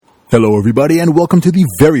Hello, everybody, and welcome to the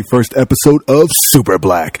very first episode of Super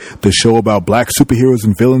Black, the show about black superheroes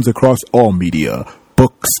and villains across all media,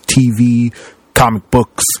 books, TV, comic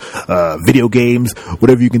books, video games,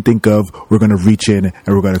 whatever you can think of. We're going to reach in and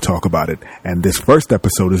we're going to talk about it. And this first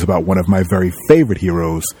episode is about one of my very favorite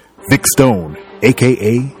heroes, Vic Stone,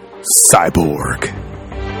 aka Cyborg.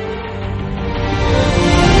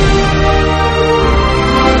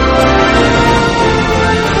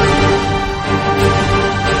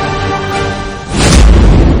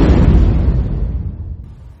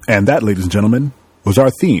 And that, ladies and gentlemen, was our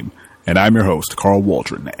theme. And I'm your host, Carl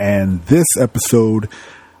Waldron. And this episode,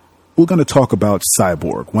 we're going to talk about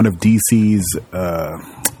Cyborg, one of DC's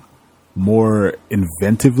more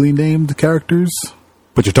inventively named characters.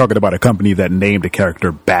 But you're talking about a company that named a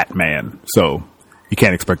character Batman, so you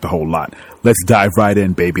can't expect a whole lot. Let's dive right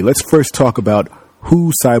in, baby. Let's first talk about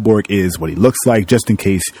who Cyborg is, what he looks like, just in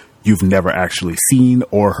case you've never actually seen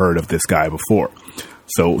or heard of this guy before.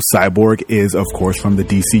 So Cyborg is, of course, from the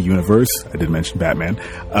DC universe. I did mention Batman.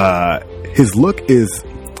 His look is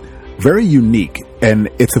very unique, and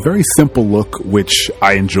it's a very simple look, which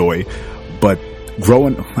I enjoy. But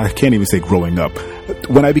I can't even say growing up.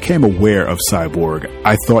 When I became aware of Cyborg,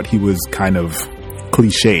 I thought he was kind of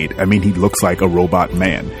cliched. I mean, he looks like a robot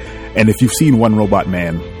man. And if you've seen one robot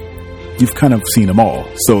man, you've kind of seen them all.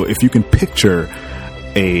 So if you can picture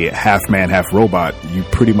a half man, half robot, you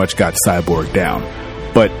pretty much got Cyborg down.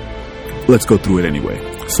 But let's go through it anyway.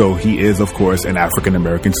 So he is, of course, an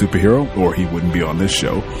African-American superhero, or he wouldn't be on this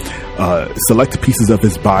show. Select pieces of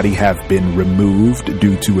his body have been removed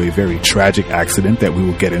due to a very tragic accident that we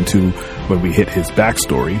will get into when we hit his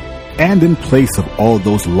backstory. And in place of all of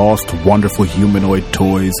those lost, wonderful humanoid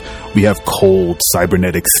toys, we have cold,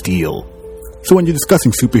 cybernetic steel. So when you're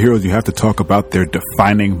discussing superheroes, you have to talk about their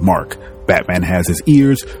defining mark. Batman has his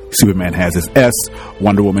ears, Superman has his S,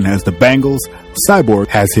 Wonder Woman has the bangles, Cyborg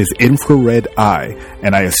has his infrared eye,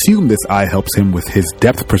 and I assume this eye helps him with his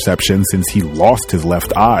depth perception since he lost his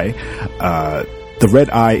left eye. The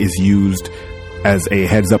red eye is used as a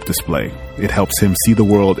heads-up display. It helps him see the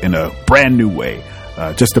world in a brand new way.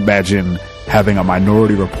 Just imagine having a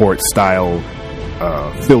Minority Report style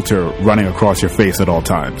filter running across your face at all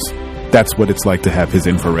times. That's what it's like to have his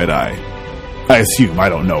infrared eye. I assume. I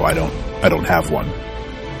don't know. I don't have one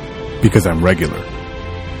because I'm regular.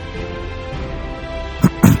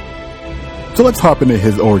 So let's hop into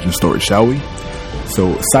his origin story, shall we?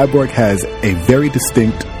 So Cyborg has a very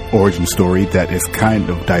distinct origin story that is kind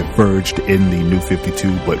of diverged in the New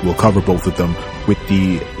 52, but we'll cover both of them with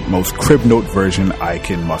the most crib note version I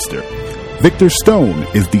can muster. Victor Stone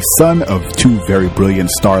is the son of two very brilliant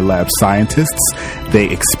Star Lab scientists. They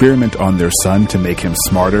experiment on their son to make him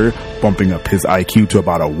smarter, bumping up his IQ to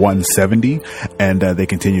about a 170, and they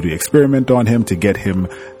continue to experiment on him to get him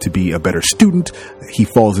to be a better student. He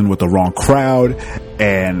falls in with the wrong crowd,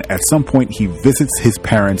 and at some point he visits his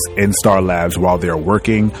parents in Star Labs while they're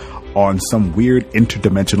working on some weird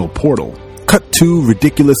interdimensional portal. Cut to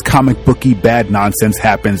ridiculous comic booky bad nonsense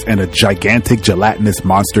happens and a gigantic gelatinous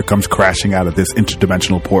monster comes crashing out of this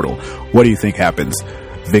interdimensional portal. What do you think happens?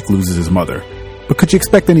 Vic loses his mother. But could you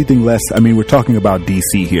expect anything less? I mean, we're talking about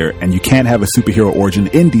DC here, and you can't have a superhero origin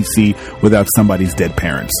in DC without somebody's dead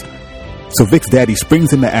parents. So Vic's daddy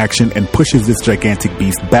springs into action and pushes this gigantic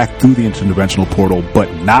beast back through the interdimensional portal,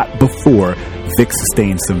 but not before Vic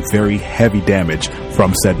sustains some very heavy damage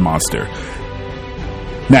from said monster.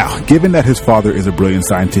 Now, given that his father is a brilliant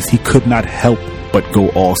scientist, he could not help but go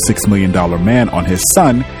all $6 million man on his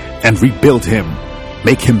son and rebuild him,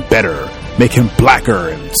 make him better, make him blacker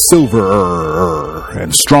and silverer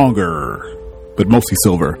and stronger, but mostly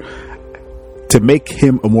silver. To make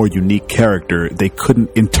him a more unique character, they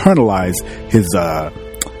couldn't internalize his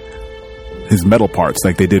metal parts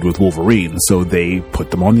like they did with Wolverine, so they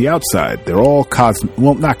put them on the outside. They're all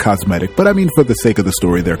not cosmetic, but I mean, for the sake of the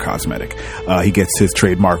story, they're cosmetic. He gets his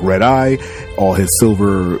trademark red eye, all his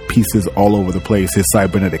silver pieces all over the place, his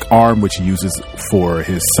cybernetic arm, which he uses for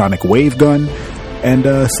his sonic wave gun, and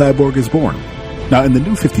Cyborg is born. Now, in the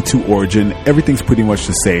New 52 origin, everything's pretty much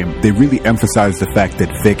the same. They really emphasize the fact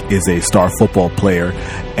that Vic is a star football player,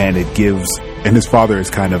 and his father is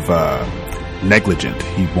kind of negligent.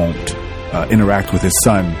 He won't interact with his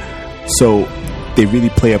son. So they really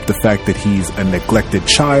play up the fact that he's a neglected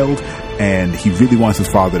child and he really wants his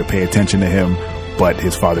father to pay attention to him, but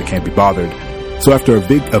his father can't be bothered. So after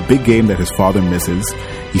a big game that his father misses,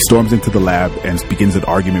 he storms into the lab and begins an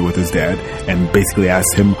argument with his dad and basically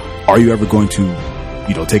asks him, are you ever going to,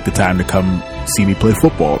 take the time to come see me play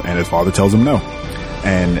football? And his father tells him no.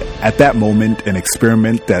 And at that moment, an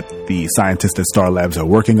experiment that the scientists at Star Labs are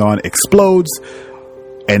working on explodes.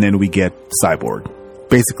 and then we get Cyborg.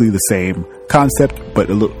 Basically the same concept, but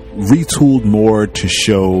a little retooled more to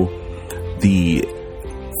show the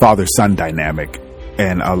father-son dynamic,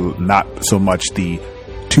 and not so much the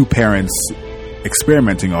two parents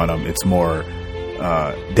experimenting on him. It's more,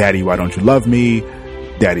 Daddy, why don't you love me?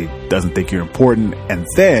 Daddy doesn't think you're important. And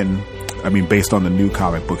then, I mean, based on the new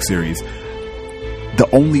comic book series, the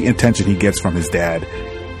only attention he gets from his dad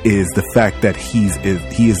is the fact that he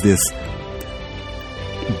is this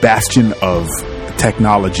bastion of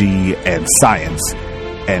technology and science,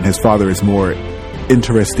 and his father is more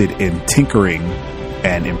interested in tinkering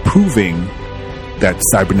and improving that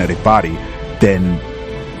cybernetic body than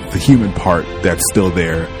the human part that's still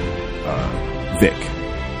there, Vic.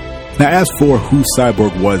 Now, as for who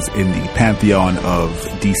Cyborg was in the pantheon of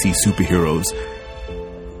DC superheroes,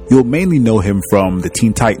 you'll mainly know him from the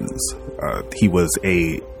Teen Titans. He was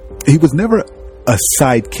never a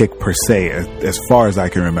sidekick per se, as far as I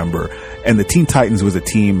can remember. And the Teen Titans was a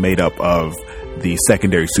team made up of the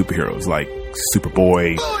secondary superheroes like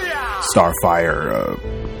Superboy, Starfire,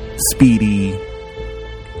 Speedy,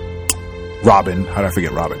 Robin. How did I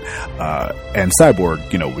forget Robin? And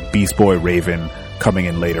Cyborg, with Beast Boy, Raven coming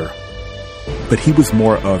in later. But he was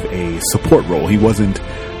more of a support role. He wasn't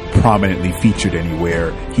prominently featured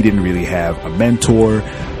anywhere. He didn't really have a mentor,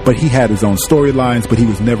 but he had his own storylines, but he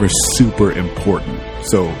was never super important.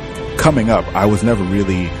 So coming up, I was never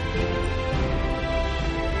really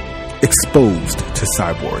exposed to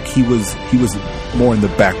Cyborg. He was more in the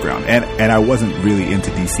background, and I wasn't really into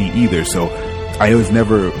DC either, so it was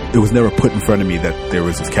never put in front of me that there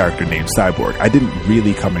was this character named Cyborg. I didn't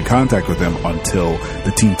really come in contact with him until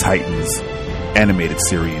the Teen Titans animated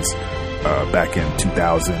series back in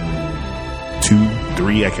 2002,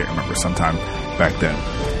 3, I can't remember, sometime back then.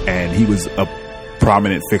 And he was a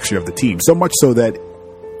prominent fixture of the team, so much so that,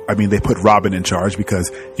 I mean, they put Robin in charge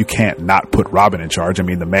because you can't not put Robin in charge. I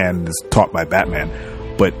mean, the man is taught by Batman,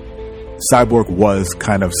 but Cyborg was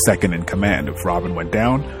kind of second in command. If Robin went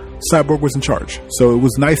down, Cyborg was in charge. So it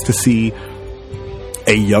was nice to see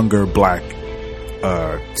a younger black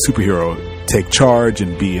superhero take charge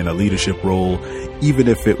and be in a leadership role, even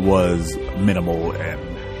if it was minimal and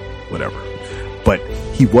whatever. But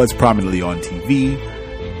he was prominently on TV,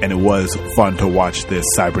 and it was fun to watch this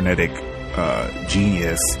cybernetic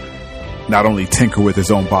genius not only tinker with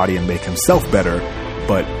his own body and make himself better,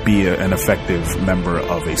 but be an effective member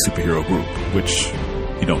of a superhero group, which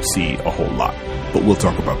you don't see a whole lot. But we'll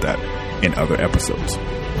talk about that in other episodes.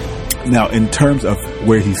 Now, in terms of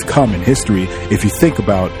where he's come in history, if you think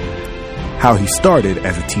about how he started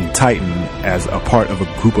as a Teen Titan, as a part of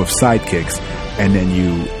a group of sidekicks, and then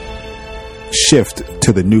you shift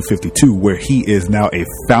to the New 52, where he is now a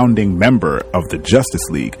founding member of the Justice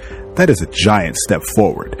League, that is a giant step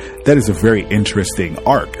forward. That is a very interesting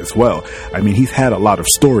arc as well. I mean, he's had a lot of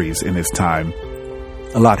stories in his time,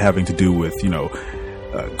 a lot having to do with,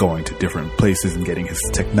 going to different places and getting his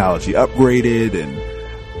technology upgraded, and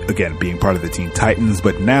again, being part of the Teen Titans.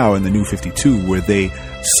 But now in the New 52, where they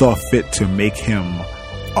saw fit to make him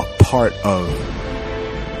a part of,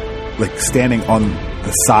 like, standing on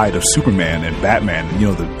the side of Superman and Batman,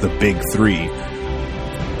 the big three,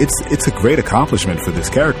 it's a great accomplishment for this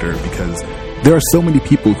character, because there are so many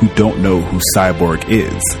people who don't know who Cyborg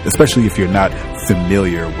is, especially if you're not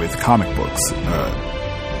familiar with comic books.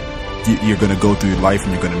 You're going to go through life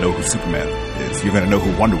and you're going to know who Superman is. You're going to know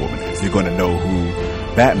who Wonder Woman is. You're going to know who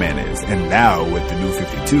Batman is. And now with the New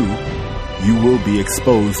 52, you will be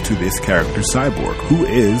exposed to this character Cyborg, who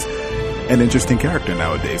is an interesting character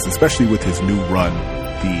nowadays, especially with his new run,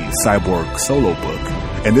 the Cyborg solo book.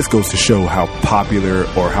 And this goes to show how popular,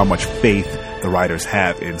 or how much faith the writers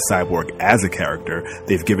have in Cyborg as a character.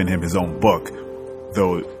 They've given him his own book,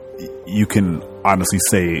 though you can honestly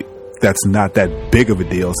say that's not that big of a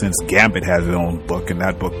deal, since Gambit has his own book, and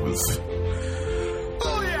that book was...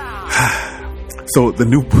 So the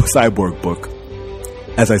new Cyborg book,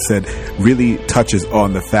 as I said, really touches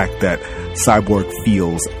on the fact that Cyborg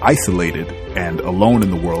feels isolated and alone in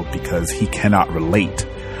the world because he cannot relate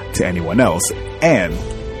to anyone else. And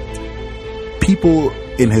people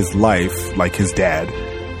in his life, like his dad,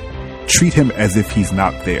 treat him as if he's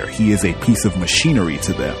not there. He is a piece of machinery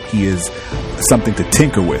to them. He is something to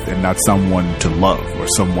tinker with and not someone to love or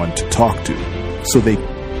someone to talk to. So they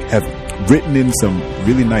have written in some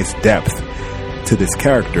really nice depth to this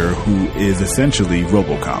character, who is essentially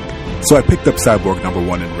RoboCop. So I picked up Cyborg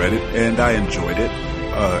 #1 and read it, and I enjoyed it.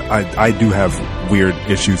 I do have weird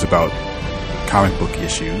issues about comic book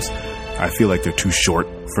issues. I feel like they're too short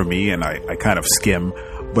for me, and I kind of skim.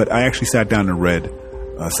 But I actually sat down and read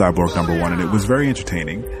Cyborg #1, and it was very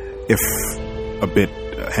entertaining, if a bit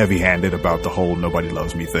heavy-handed about the whole nobody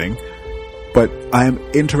loves me thing. But I am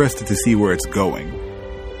interested to see where it's going.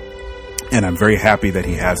 And I'm very happy that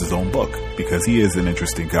he has his own book, because he is an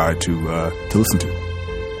interesting guy to listen to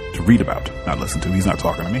read about, not listen to. He's not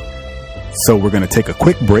talking to me. So we're going to take a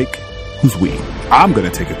quick break. Who's we? I'm going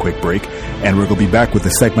to take a quick break, and we're going to be back with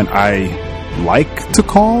the segment I like to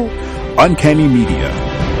call Uncanny Media.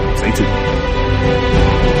 Stay tuned.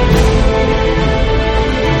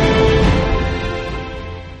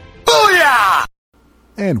 Booyah!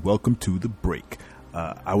 And welcome to the break.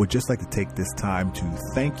 I would just like to take this time to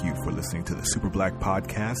thank you for listening to the Super Black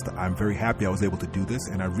Podcast. I'm very happy I was able to do this,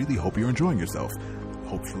 and I really hope you're enjoying yourself.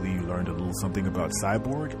 Hopefully you learned a little something about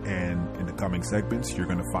Cyborg, and in the coming segments, you're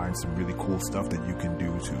going to find some really cool stuff that you can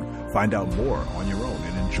do to find out more on your own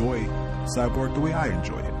and enjoy Cyborg the way I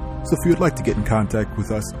enjoy it. So if you'd like to get in contact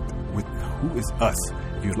with us, with who is us?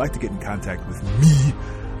 If you'd like to get in contact with me,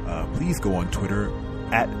 please go on Twitter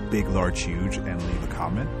at BigLargeHuge and leave a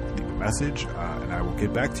comment, leave a message, and I will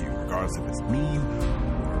get back to you, regardless if it's mean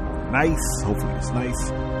or nice. Hopefully it's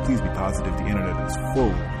nice. Please be positive. The internet is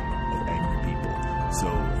full of angry people. So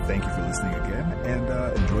thank you for listening again, and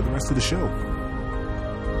enjoy the rest of the show.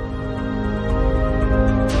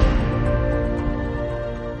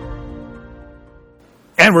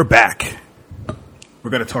 And we're back.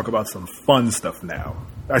 We're going to talk about some fun stuff now.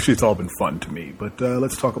 Actually, it's all been fun to me, but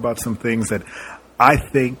let's talk about some things that I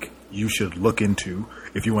think you should look into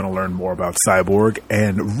if you want to learn more about Cyborg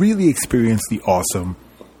and really experience the awesome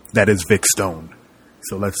that is Vic Stone.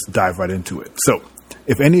 So let's dive right into it. So,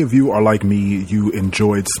 if any of you are like me, you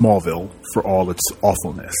enjoyed Smallville for all its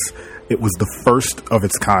awfulness. It was the first of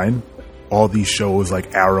its kind. All these shows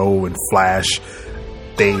like Arrow and Flash,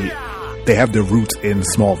 they have their roots in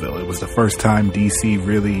Smallville. It was the first time DC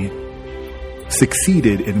really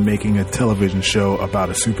succeeded in making a television show about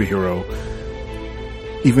a superhero.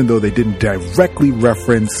 Even though they didn't directly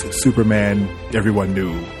reference Superman, everyone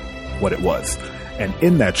knew what it was. And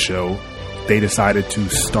in that show, they decided to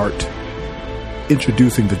start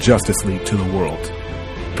introducing the Justice League to the world.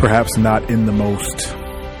 Perhaps not in the most,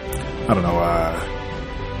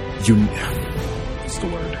 what's the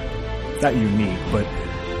word? Not unique, but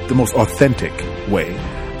the most authentic way.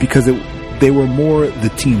 Because they were more the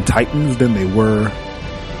Teen Titans than they were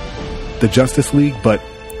the Justice League, but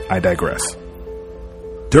I digress.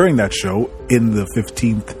 During that show, in the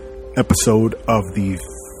 15th episode of the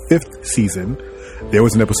 5th season, there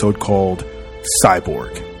was an episode called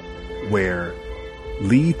Cyborg, where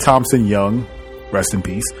Lee Thompson Young, rest in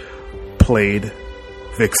peace, played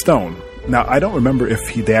Vic Stone. Now, I don't remember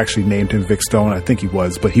if they actually named him Vic Stone. I think he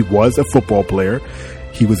was, but he was a football player.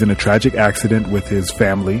 He was in a tragic accident with his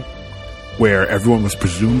family where everyone was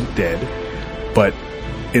presumed dead. But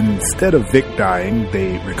instead of Vic dying,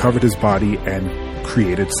 they recovered his body and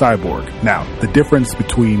created Cyborg. Now, the difference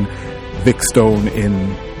between Vic Stone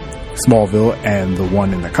in Smallville and the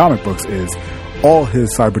one in the comic books is all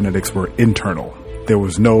his cybernetics were internal. There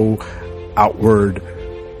was no outward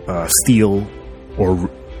steel or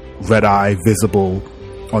red eye visible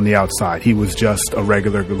on the outside. He was just a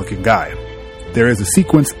regular good-looking guy. There is a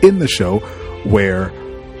sequence in the show where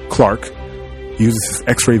Clark uses his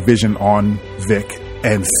X-ray vision on Vic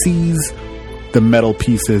and sees the metal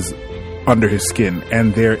pieces under his skin,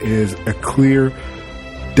 and there is a clear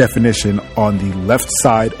definition on the left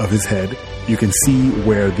side of his head. You can see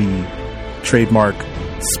where the trademark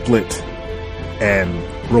split and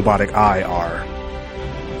robotic eye are.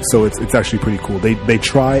 So it's actually pretty cool. They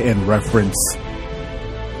try and reference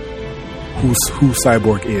who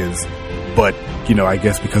Cyborg is, but I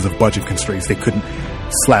guess because of budget constraints, they couldn't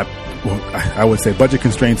slap. Well, I would say budget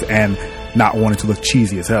constraints and not wanting to look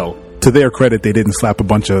cheesy as hell. To their credit, they didn't slap a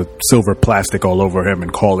bunch of silver plastic all over him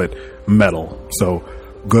and call it metal. So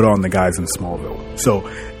good on the guys in Smallville. So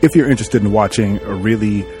if you're interested in watching a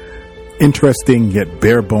really interesting yet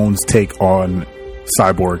bare bones take on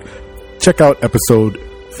Cyborg, check out episode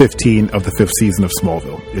 15 of the 5th season of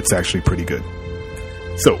Smallville. It's actually pretty good.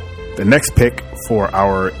 So the next pick for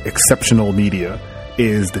our exceptional media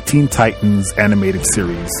is the Teen Titans animated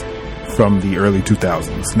series from the early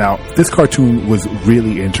 2000s. Now, this cartoon was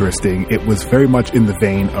really interesting. It was very much in the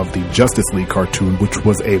vein of the Justice League cartoon, which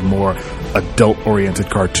was a more adult-oriented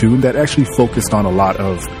cartoon that actually focused on a lot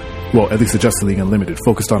of, well, at least the Justice League Unlimited,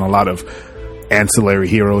 focused on a lot of ancillary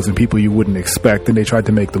heroes and people you wouldn't expect, and they tried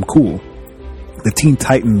to make them cool. The Teen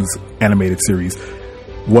Titans animated series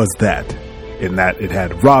was that, in that it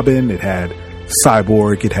had Robin, it had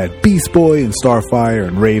Cyborg, it had Beast Boy and Starfire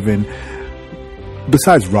and Raven.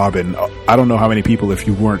 Besides Robin, I don't know how many people, if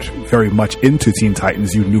you weren't very much into Teen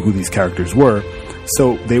Titans, you knew who these characters were.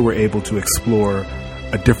 So they were able to explore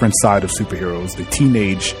a different side of superheroes, the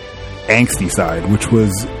teenage angsty side, which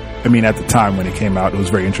was, I mean, at the time when it came out, it was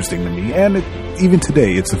very interesting to me. And even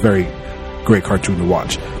today, it's a very great cartoon to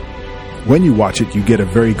watch. When you watch it, you get a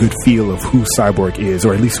very good feel of who Cyborg is,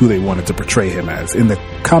 or at least who they wanted to portray him as. In the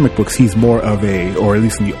comic books, he's more of a, or at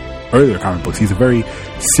least in the earlier comic books, he's a very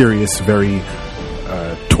serious, very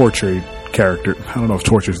tortured character. I don't know if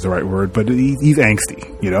torture is the right word, but he's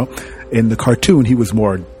angsty, you know? In the cartoon, he was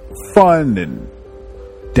more fun and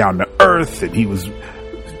down to earth, and he was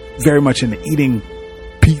very much into eating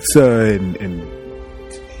pizza, and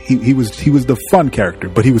he was the fun character,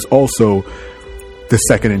 but he was also the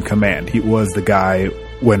second in command. He was the guy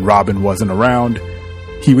when Robin wasn't around.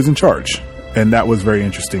 He was in charge, and that was very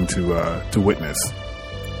interesting to witness.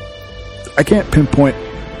 I can't pinpoint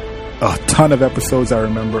a ton of episodes I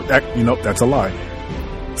remember. That's a lie.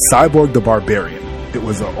 Cyborg the Barbarian. It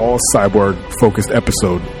was an all Cyborg focused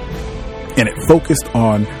episode, and it focused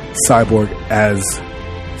on Cyborg as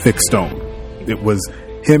Vic Stone. It was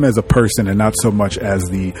him as a person and not so much as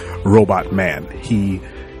the robot man. He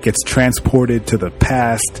gets transported to the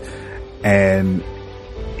past, and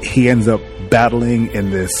he ends up battling in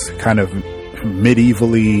this kind of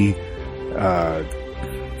medievally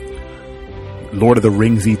Lord of the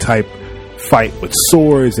Ringsy type fight with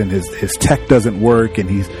swords, and his tech doesn't work, and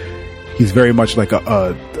he's very much like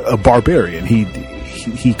a barbarian.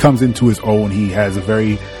 He comes into his own. He has a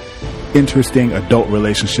very interesting adult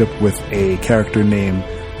relationship with a character named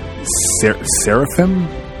Seraphim.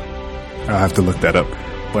 I'll have to look that up,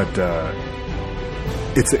 but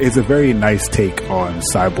it's a very nice take on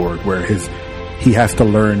Cyborg, where he has to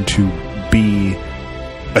learn to be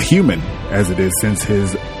a human as it is, since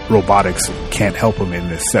his robotics can't help him in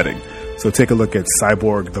this setting. So take a look at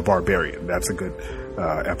Cyborg the Barbarian. That's a good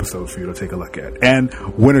episode for you to take a look at. And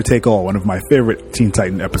Winner Take All, one of my favorite Teen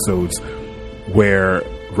Titan episodes, where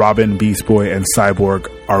Robin, Beast Boy, and Cyborg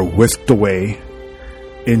are whisked away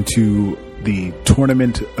into the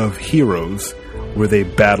Tournament of Heroes, where they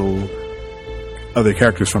battle other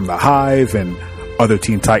characters from the Hive and other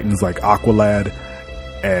Teen Titans like Aqualad.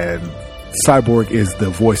 And Cyborg is the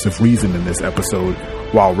voice of reason in this episode,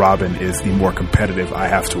 while Robin is the more competitive, I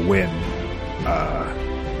have to win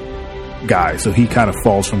guy. So he kind of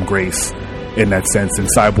falls from grace in that sense, and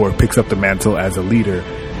Cyborg picks up the mantle as a leader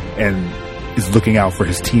and is looking out for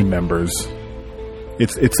his team members.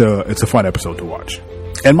 It's a fun episode to watch.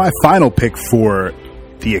 And my final pick for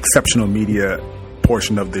the exceptional media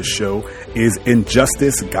portion of this show is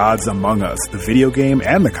Injustice: Gods Among Us, the video game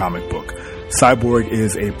and the comic book. Cyborg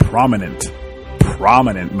is a prominent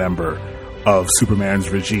member of Superman's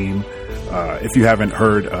regime. If you haven't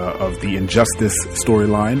heard of the Injustice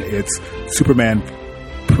storyline, it's Superman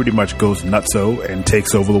pretty much goes nutso and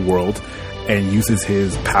takes over the world and uses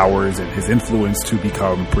his powers and his influence to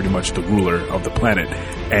become pretty much the ruler of the planet.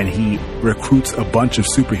 And he recruits a bunch of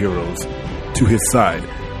superheroes to his side.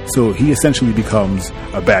 So he essentially becomes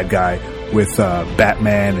a bad guy with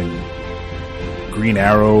Batman and Green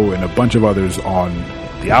Arrow and a bunch of others on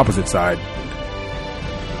the opposite side.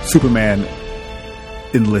 Superman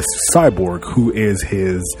enlists Cyborg, who is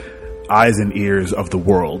his eyes and ears of the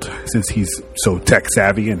world, since he's so tech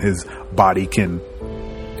savvy and his body can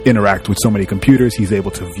interact with so many computers. He's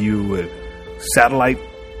able to view satellite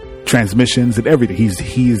transmissions and everything.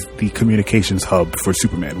 He's the communications hub for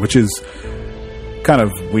Superman, which is kind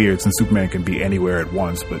of weird since Superman can be anywhere at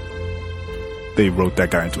once, but they wrote that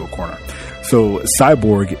guy into a corner. So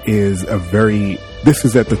Cyborg is this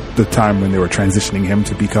is at the time when they were transitioning him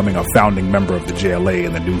to becoming a founding member of the JLA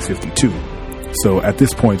in the New 52. So at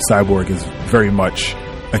this point, Cyborg is very much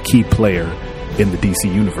a key player in the DC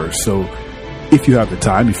universe. So if you have the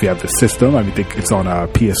time, if you have the system, I think it's on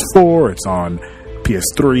PS4, it's on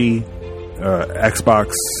PS3,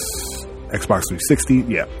 Xbox 360.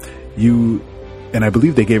 Yeah. And I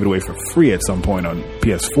believe they gave it away for free at some point on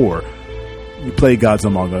PS4. You play Gods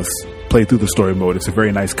Among Us, play through the story mode. It's a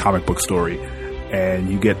very nice comic book story.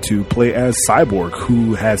 And you get to play as Cyborg,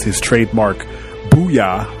 who has his trademark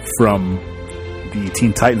Booyah from the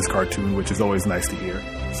Teen Titans cartoon, which is always nice to hear.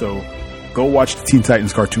 So go watch the Teen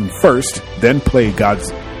Titans cartoon first, then play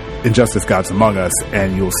Injustice: Gods Among Us,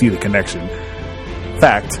 and you'll see the connection. In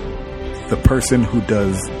fact, the person who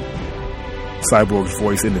does Cyborg's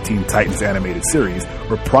voice in the Teen Titans animated series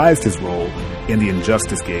reprised his role in the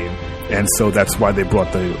Injustice game, and so that's why they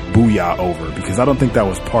brought the Booyah over, because I don't think that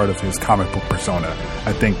was part of his comic book persona.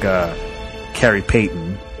 I think Carrie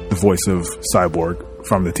Payton, the voice of Cyborg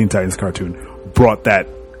from the Teen Titans cartoon, brought that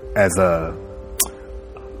as a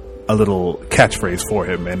little catchphrase for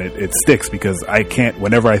him, and it sticks because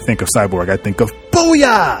whenever I think of Cyborg, I think of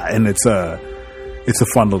Booyah, and it's a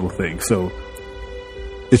fun little thing. So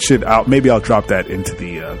it should maybe I'll drop that into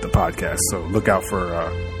the podcast. So look out for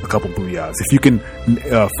a couple booyahs. If you can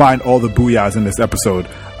find all the booyahs in this episode,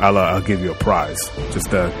 I'll give you a prize. Just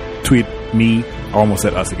tweet me. I almost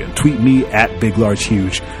said us again. Tweet me at Big Large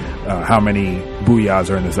Huge how many booyahs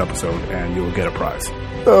are in this episode, and you'll get a prize.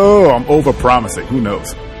 Oh, I'm over promising. Who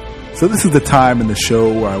knows? So this is the time in the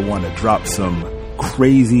show where I want to drop some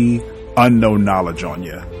crazy unknown knowledge on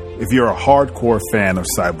you. If you're a hardcore fan of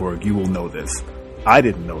Cyborg, you will know this. I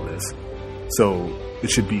didn't know this, so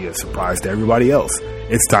it should be a surprise to everybody else.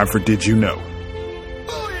 It's time for Did You Know?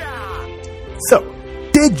 Booyah! So,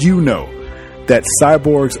 did you know that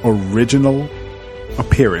Cyborg's original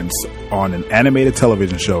appearance on an animated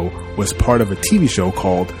television show was part of a TV show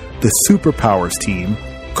called The Superpowers Team,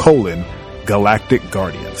 Galactic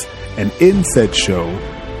Guardians. And in said show,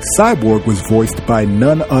 Cyborg was voiced by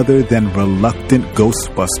none other than reluctant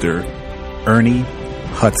Ghostbuster Ernie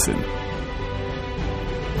Hudson.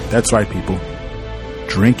 That's right, people.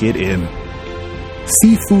 Drink it in.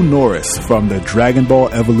 Sifu Norris from the Dragon Ball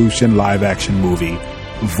Evolution live-action movie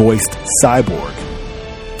voiced Cyborg.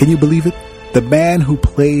 Can you believe it? The man who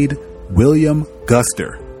played William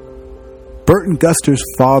Guster, Burton Guster's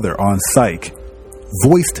father on Psych,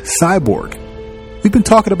 voiced Cyborg. We've been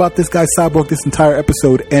talking about this guy Cyborg this entire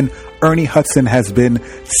episode, and Ernie Hudson has been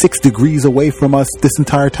 6 degrees away from us this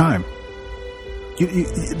entire time.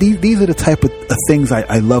 These are the type of things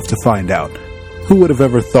I love to find out. Who would have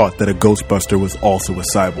ever thought that a Ghostbuster was also a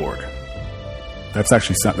cyborg? That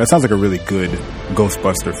sounds like a really good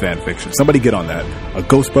Ghostbuster fan fiction. Somebody get on that. A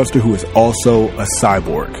Ghostbuster who is also a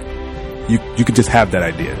cyborg. You could just have that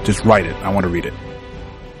idea. Just write it. I want to read it.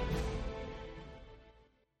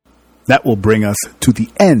 That will bring us to the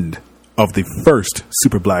end of the first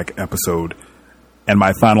Super Black episode and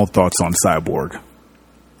my final thoughts on Cyborg.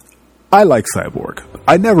 I like Cyborg.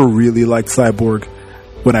 I never really liked Cyborg.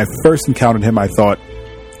 When I first encountered him, I thought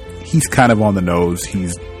he's kind of on the nose.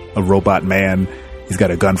 He's a robot man. He's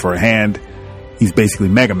got a gun for a hand. He's basically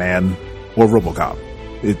Mega Man or RoboCop.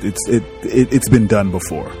 It's been done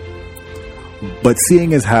before. But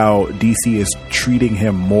seeing as how DC is treating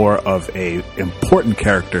him more of a important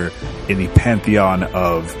character in the pantheon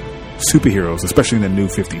of superheroes, especially in the New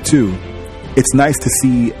 52, it's nice to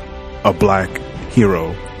see a black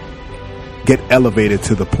hero get elevated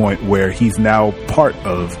to the point where he's now part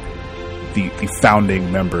of the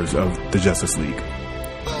founding members of the Justice League.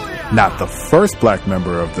 Not the first black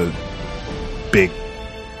member of the big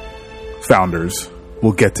founders.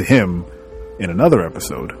 We'll get to him in another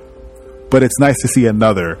episode. But it's nice to see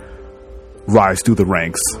another rise through the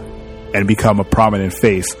ranks and become a prominent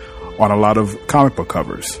face on a lot of comic book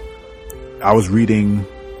covers. I was reading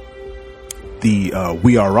the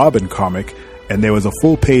We Are Robin comic, and there was a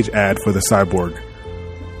full page ad for the Cyborg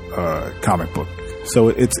comic book.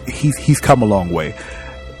 So he's come a long way.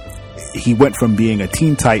 He went from being a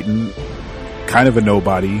Teen Titan, kind of a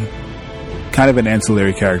nobody, kind of an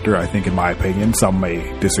ancillary character, I think, in my opinion. Some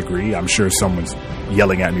may disagree. I'm sure someone's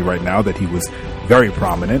yelling at me right now that he was very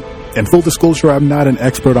prominent. And full disclosure, I'm not an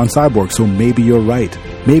expert on Cyborg, so maybe you're right.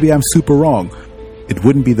 Maybe I'm super wrong. It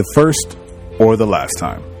wouldn't be the first or the last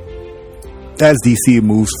time. As DC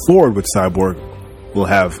moves forward with Cyborg,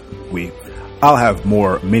 I'll have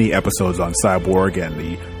more mini episodes on Cyborg and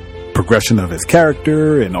the progression of his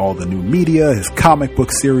character and all the new media, his comic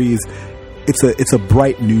book series. It's a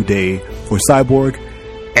bright new day for Cyborg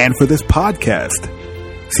and for this podcast.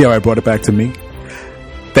 See how I brought it back to me?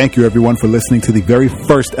 Thank you everyone for listening to the very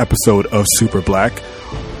first episode of Super Black.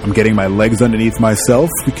 I'm getting my legs underneath myself.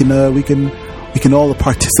 We can all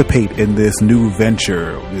participate in this new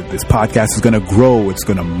venture. This podcast is going to grow. It's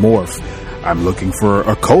going to morph. I'm looking for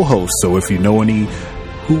a co-host. So if you know any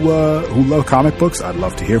who love comic books, I'd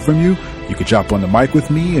love to hear from you. You could jump on the mic with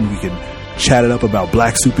me and we can chat it up about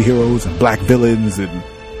black superheroes and black villains and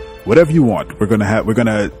whatever you want. We're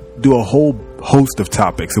gonna do a whole host of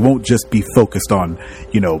topics. It won't just be focused on,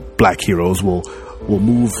 black heroes. We'll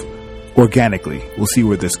move organically. We'll see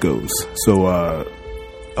where this goes. So I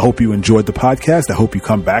hope you enjoyed the podcast. I hope you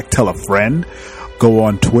come back. Tell a friend. Go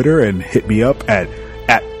on Twitter and hit me up at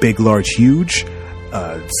BigLargeHuge.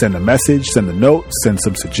 Send a message, send a note, send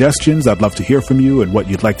some suggestions. I'd love to hear from you and what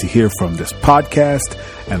you'd like to hear from this podcast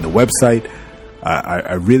and the website.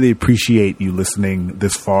 I really appreciate you listening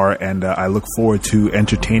this far, and I look forward to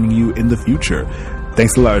entertaining you in the future.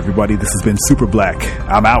 Thanks a lot, everybody. This has been Super Black.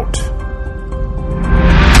 I'm out.